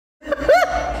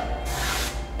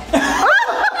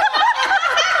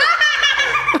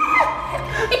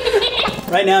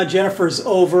Right now Jennifer's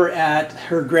over at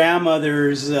her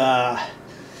grandmother's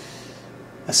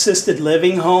assisted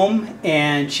living home,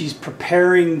 and she's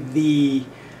preparing the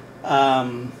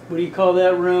what do you call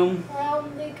that room?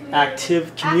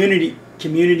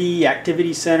 Community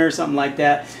activity center, something like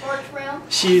that. Sports room.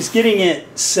 She's getting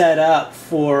it set up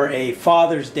for a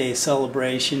Father's Day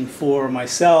celebration for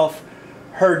myself,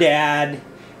 her dad,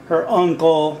 her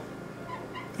uncle,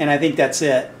 and I think that's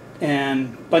it.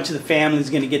 And a bunch of the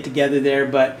family's going to get together there,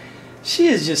 but she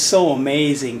is just so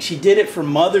amazing. She did it for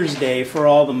Mother's Day for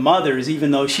all the mothers,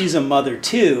 even though she's a mother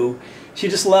too. She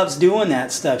just loves doing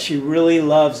that stuff. She really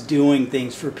loves doing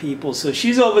things for people. So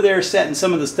she's over there setting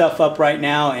some of the stuff up right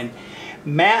now, and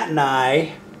Matt and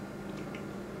I,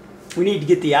 we need to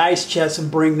get the ice chest and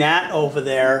bring that over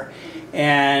there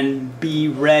and be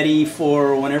ready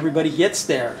for when everybody gets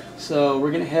there. So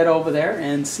we're going to head over there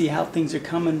and see how things are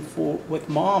coming with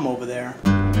Mom over there.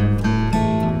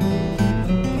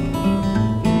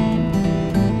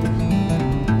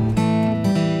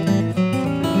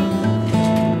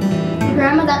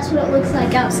 Grandma, that's what it looks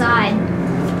like outside.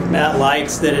 Matt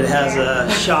likes that it has a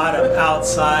shot of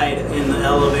outside in the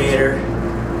elevator.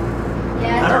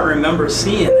 Yeah. I don't remember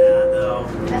seeing that though.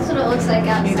 That's what it looks like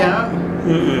outside. You don't?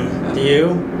 Mm-mm. Do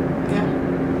you? Yeah.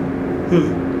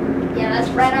 Yeah, that's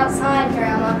right outside,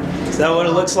 Grandma. Is that what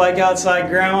it looks like outside,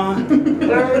 Grandma?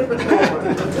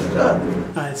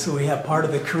 Alright, so we have part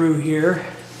of the crew here.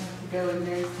 Go in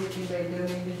there and see if anybody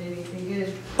donated anything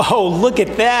good. Oh, look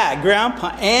at that!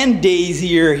 Grandpa and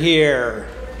Daisy are here.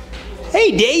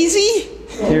 Hey, Daisy!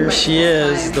 Here she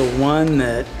is, the one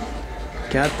that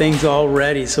got things all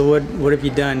ready. So what have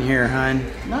you done here, hon?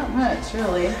 Not much,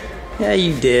 really. Yeah,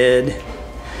 you did.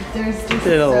 There's just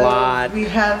Did a lot. We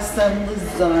have some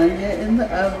lasagna in the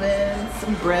oven,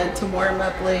 some bread to warm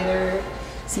up later,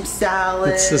 some salad.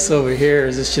 What's this over here?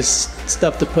 Is this just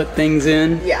stuff to put things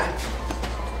in? Yeah.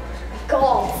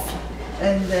 Golf.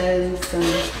 And then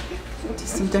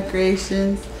some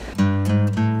decorations.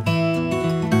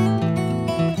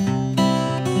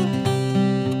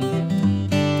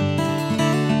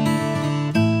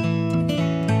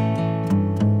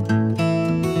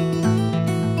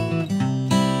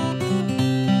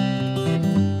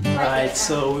 Alright,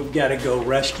 so we've got to go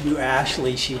rescue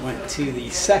Ashley. She went to the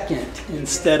second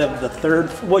instead of the third.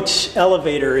 Which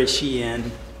elevator is she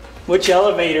in? Which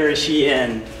elevator is she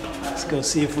in? Let's go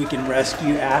see if we can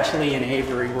rescue Ashley and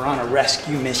Avery. We're on a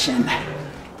rescue mission.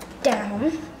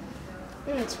 Down.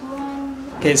 It's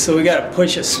one. Okay, so we got to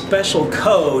push a special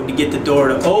code to get the door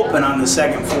to open on the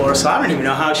second floor. So I don't even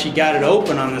know how she got it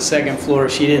open on the second floor.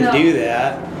 She didn't do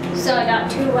that. So I got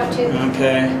 2, 1, 2.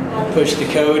 Okay, push the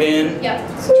code in. Yep,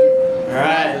 it's 2.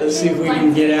 Alright, let's see if we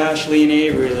can get Ashley and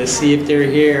Avery. Let's see if they're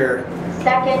here.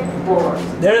 Second floor.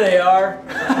 There they are.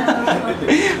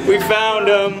 We found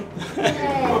them.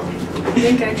 I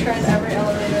think I tried every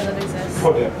elevator that exists.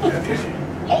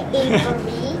 Hey,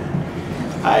 Avery.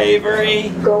 Hi, Avery.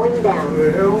 Going down.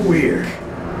 Well, weird.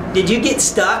 Did you get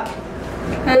stuck?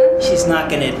 Huh? She's not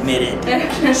going to admit it.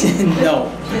 No. She's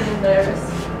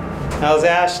embarrassed. How's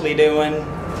Ashley doing?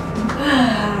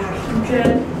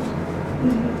 Good.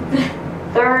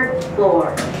 Third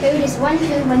floor. Code is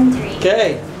 1213.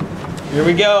 Okay, here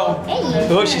we go. Hey.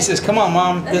 Oh, she says, come on,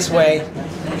 Mom, this way.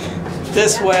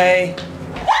 This way.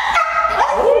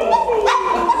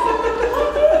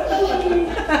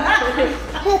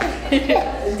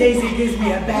 Daisy gives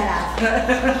me a bath.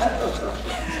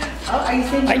 Oh, are you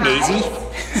saying Hi, Daisy.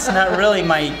 It's not really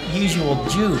my usual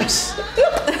juice.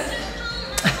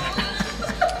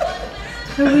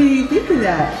 What do you think of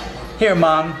that? Here,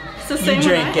 Mom. It's the same you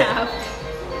drink one I it. have.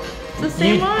 It's the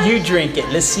same one. You drink it.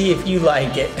 Let's see if you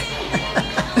like it.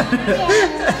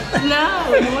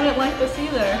 No, you wouldn't like this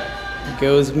either.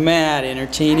 Goes Matt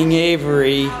entertaining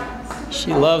Avery.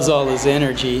 She loves all his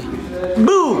energy.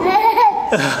 Boo!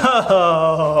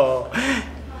 Oh.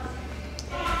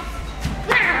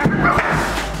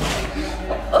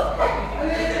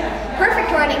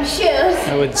 Perfect running shoes.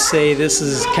 I would say this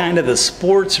is kind of the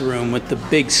sports room with the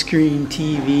big screen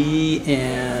TV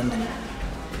and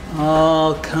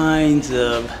all kinds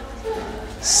of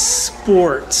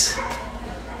sports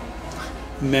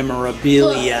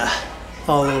memorabilia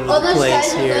all over the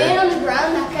place laying here. on the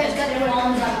ground. That guy's got their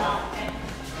arms on.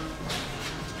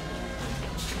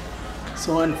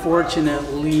 So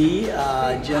unfortunately,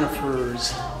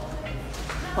 Jennifer's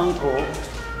uncle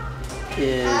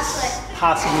is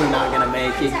possibly not going to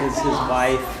make it because his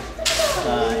wife,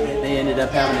 they ended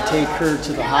up having to take her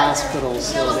to the hospital,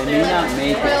 so they may not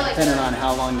make it depending on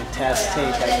how long the tests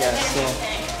take, I guess. So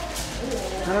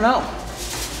I don't know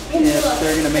if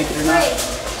they're going to make it or not.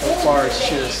 so far is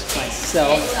just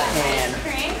myself and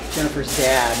Jennifer's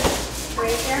dad,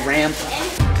 Grandpa.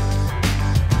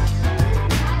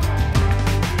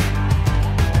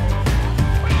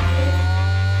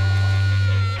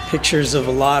 Pictures of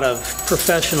a lot of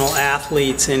professional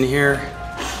athletes in here.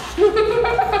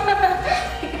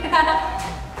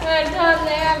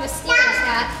 They have a Steelers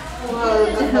hat.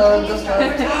 Coming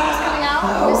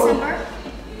out December.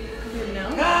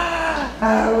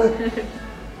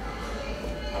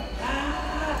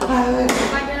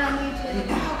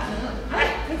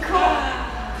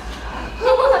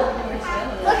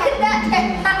 Look at that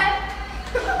hat.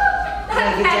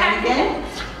 Get down again?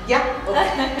 Yep.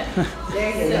 There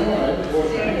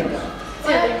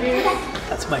you go.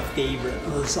 That's my favorite,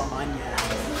 lasagna.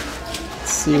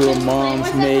 Let's see what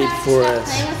Mom's made for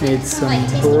us. Made some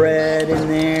bread in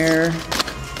there. It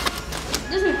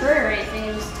doesn't burn or anything,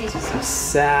 it just tastes Some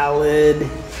salad.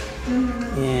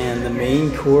 And the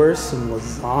main course, some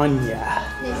lasagna.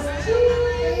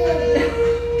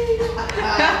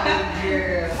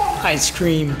 Ice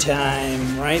cream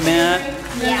time, right, Matt?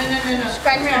 Yeah.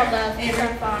 Spread her above.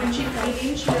 When she's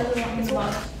eating, she doesn't want his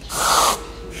mom.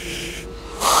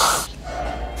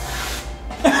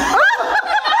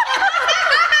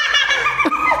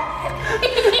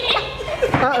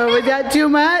 Uh-oh, was that too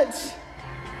much?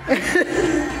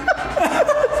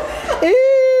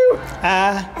 Ew!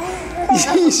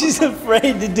 She's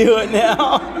afraid to do it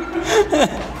now.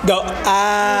 Go,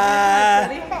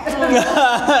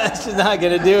 She's not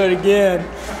gonna do it again.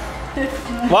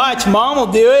 Watch, Mom will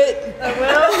do it. I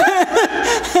will.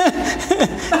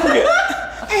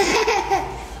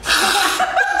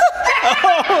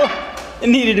 Oh, it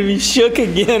needed to be shook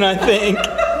again, I think.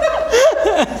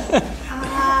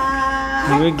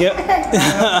 Here we go.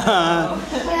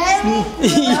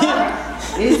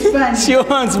 It's funny. She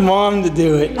wants Mom to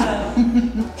do it.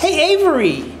 Hey,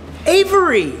 Avery!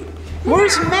 Avery!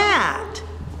 Where's Matt?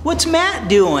 What's Matt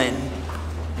doing?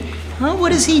 Huh?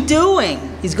 What is he doing?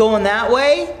 He's going that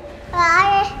way?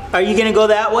 Are you gonna go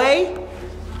that way?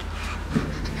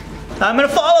 I'm gonna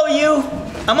follow you.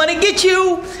 I'm gonna get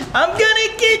you. I'm gonna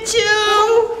get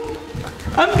you.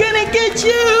 I'm gonna get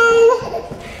you.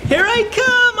 Here I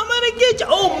come. I'm gonna get you.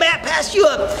 Oh, Matt passed you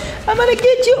up. I'm gonna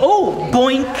get you. Oh,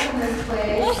 boink.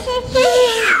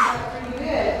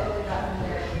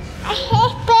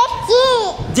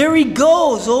 There he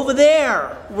goes over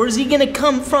there. Where's he gonna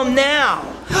come from now?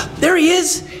 There he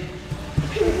is.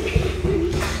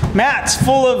 Matt's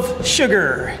full of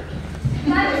sugar.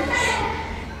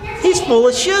 He's full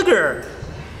of sugar.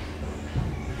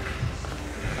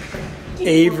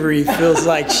 Avery feels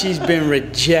like she's been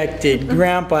rejected.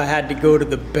 Grandpa had to go to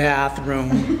the bathroom.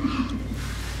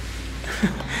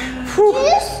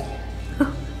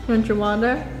 Want your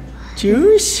water?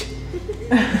 Juice?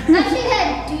 Actually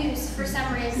had juice for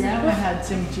some reason. Grandma had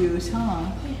some juice, huh?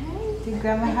 Did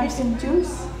Grandma have some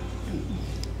juice?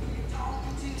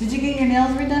 Did you get your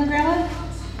nails redone, Grandma?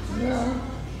 No.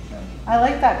 I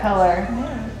like that color.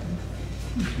 Yeah.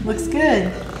 Looks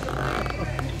good.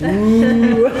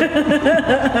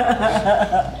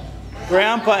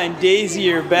 Grandpa and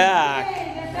Daisy are back.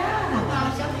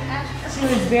 She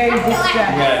was very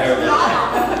distracted.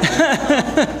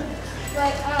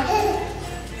 But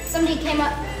somebody came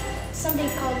up. Somebody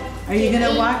called. Are you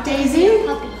gonna walk, Daisy?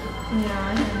 Puppy. No,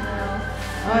 I don't know.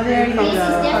 Oh, there you Daisy's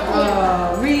go. definitely a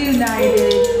Oh,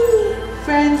 reunited.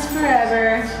 Friends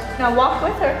forever. Now walk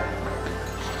with her.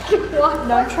 Walk.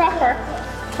 Don't trap her.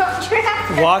 Don't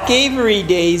trap. Walk Avery,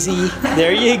 Daisy.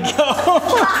 There you go.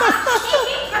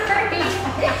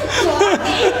 Walk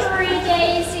Avery,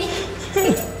 Daisy.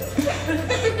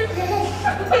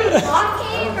 Walk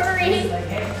Avery.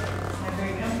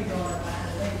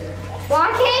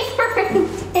 Walk Avery,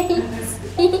 Daisy.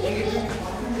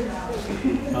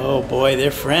 Oh boy,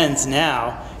 they're friends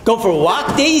now. Go for a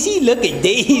walk, Daisy? Look at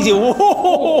Daisy.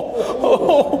 Whoa.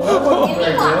 Give me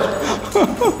a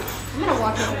walk. I'm gonna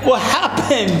walk over. What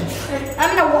happened?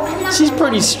 I'm gonna walk. She's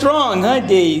pretty strong, huh,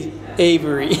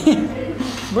 Avery?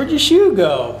 Where'd your shoe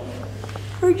go?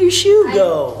 Where'd your shoe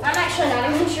go? I'm actually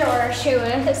not even sure where her shoe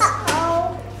is.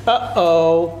 Uh-oh.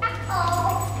 Uh-oh.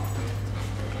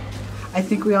 I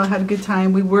think we all had a good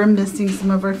time. We were missing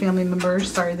some of our family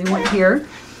members. Sorry they weren't here.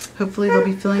 Hopefully they'll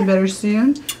be feeling better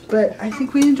soon. But I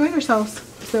think we enjoyed ourselves.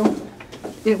 So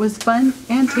it was fun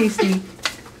and tasty.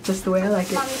 Just the way I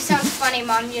like it. Mom, you sound funny,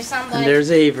 Mom. You sound like... And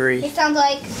there's Avery. You sound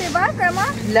like... Say bye, Grandma.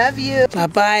 Love you.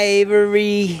 Bye-bye,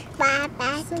 Avery.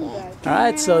 Bye-bye. All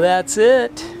right, so that's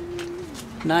it.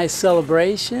 Nice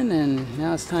celebration, and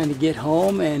now it's time to get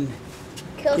home and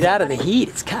get out of the heat.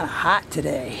 It's kind of hot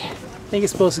today. think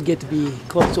it's supposed to get to be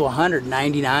close to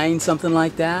 199, something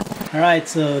like that. Alright,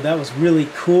 so that was really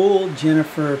cool.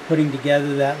 Jennifer putting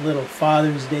together that little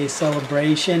Father's Day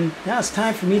celebration. Now it's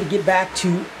time for me to get back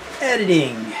to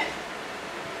editing.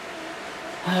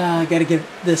 I gotta get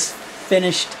this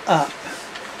finished up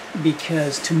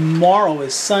because tomorrow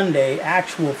is Sunday,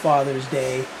 actual Father's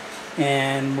Day,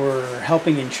 and we're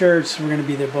helping in church, so we're gonna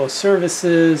be there both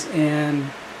services, and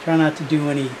try not to do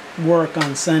any work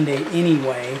on Sunday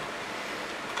anyway.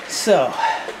 So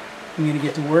I'm gonna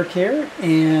get to work here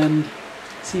and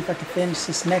see if I can finish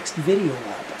this next video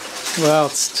up. Well,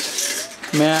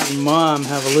 Matt and Mom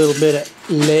have a little bit of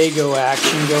Lego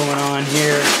action going on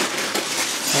here.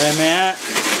 Right, Matt?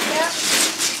 Yep.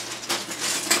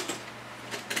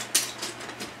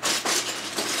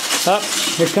 Up,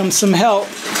 here comes some help.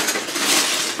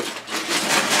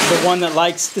 The one that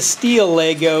likes to steal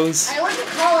Legos. I wouldn't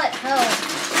call it help.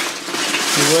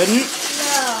 You wouldn't?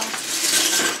 No.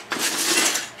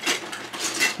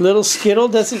 Little Skittle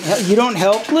doesn't help. You don't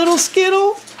help Little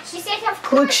Skittle? She said of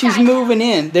course. Look, she's moving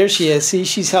in. There she is. See,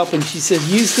 she's helping. She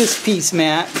says, use this piece,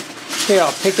 Matt. Here,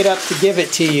 I'll pick it up to give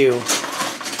it to you.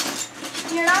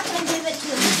 You're not going to give it to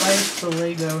me. She likes the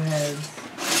Lego heads.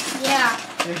 Yeah.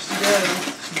 There she goes.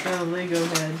 She's got a Lego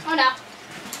head. Oh no.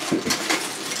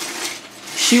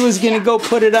 She was going to go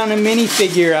put it on a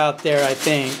minifigure out there, I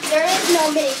think. There is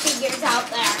no minifigures out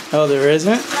there. Oh, there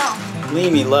isn't? No.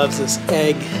 Leamy loves this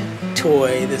egg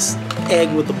toy, this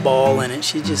egg with the ball in it.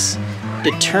 She's just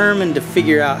determined to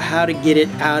figure out how to get it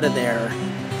out of there.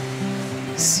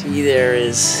 See, there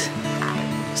is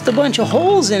just a bunch of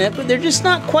holes in it, but they're just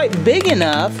not quite big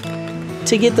enough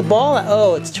to get the ball out.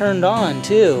 Oh, it's turned on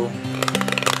too.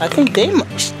 I think they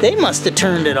must have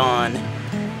turned it on.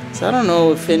 So I don't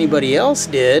know if anybody else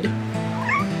did.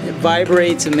 It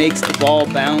vibrates and makes the ball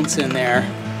bounce in there.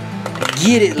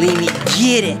 Get it, Leamy,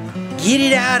 get it. Get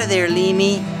it out of there,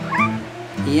 Leamy.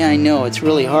 Yeah, I know, it's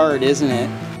really hard, isn't it?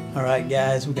 All right,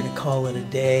 guys, we're gonna call it a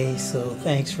day. So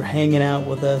thanks for hanging out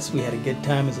with us. We had a good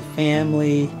time as a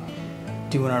family,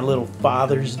 doing our little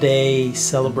Father's Day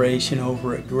celebration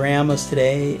over at Grandma's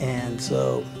today. And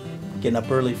so getting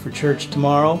up early for church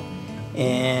tomorrow.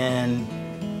 And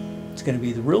it's going to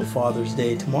be the real Father's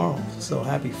Day tomorrow. So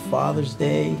happy Father's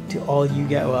Day to all you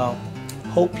guys. Well,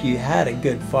 hope you had a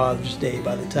good Father's Day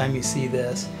by the time you see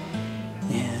this.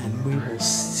 And we will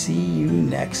see you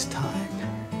next time.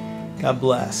 God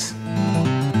bless.